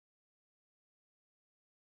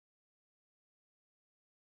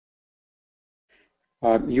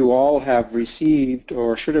You all have received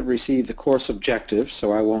or should have received the course objectives,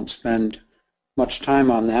 so I won't spend much time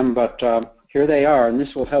on them, but here they are, and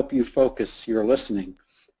this will help you focus your listening.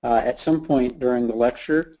 At some point during the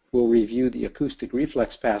lecture, we'll review the acoustic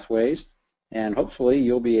reflex pathways, and hopefully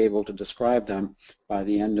you'll be able to describe them by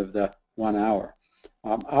the end of the 1 hour.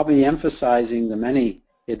 I'll be emphasizing the many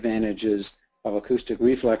advantages of acoustic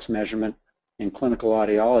reflex measurement in clinical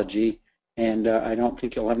audiology, and I don't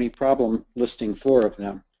think you'll have any problem listing 4 of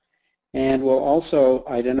them. And we'll also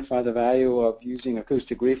identify the value of using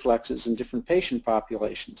acoustic reflexes in different patient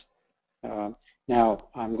populations. Now,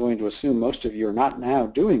 I'm going to assume most of you are not now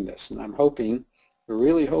doing this, and we're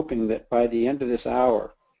really hoping that by the end of this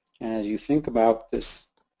hour, and as you think about this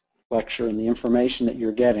lecture and the information that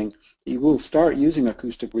you're getting, you will start using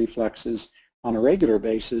acoustic reflexes on a regular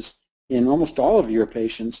basis in almost all of your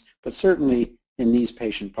patients, but certainly in these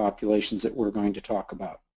patient populations that we're going to talk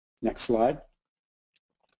about. Next slide.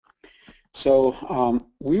 So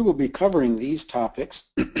we will be covering these topics,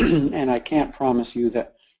 and I can't promise you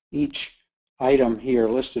that each item here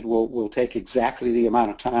listed will take exactly the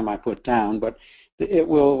amount of time I put down, but it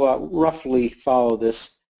will roughly follow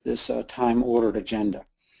this time-ordered agenda.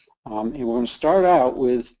 And we're going to start out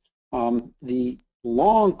with the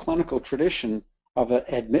long clinical tradition of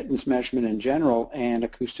admittance measurement in general and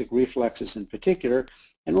acoustic reflexes in particular,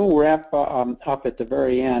 and we'll wrap up at the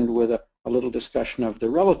very end with a little discussion of the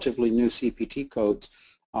relatively new CPT codes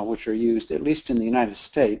which are used, at least in the United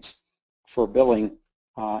States, for billing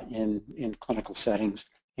in clinical settings,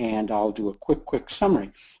 and I'll do a quick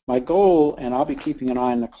summary. My goal, and I'll be keeping an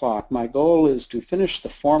eye on the clock, my goal is to finish the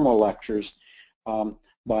formal lectures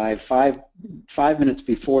by 5 minutes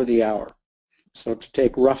before the hour. So to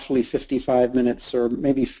take roughly 55 minutes, or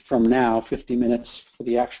maybe from now 50 minutes for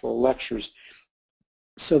the actual lectures,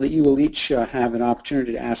 so that you will each have an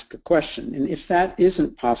opportunity to ask a question. And if that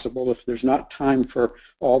isn't possible, if there's not time for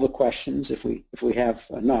all the questions, if we have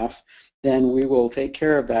enough, then we will take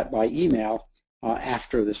care of that by email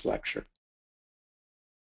after this lecture.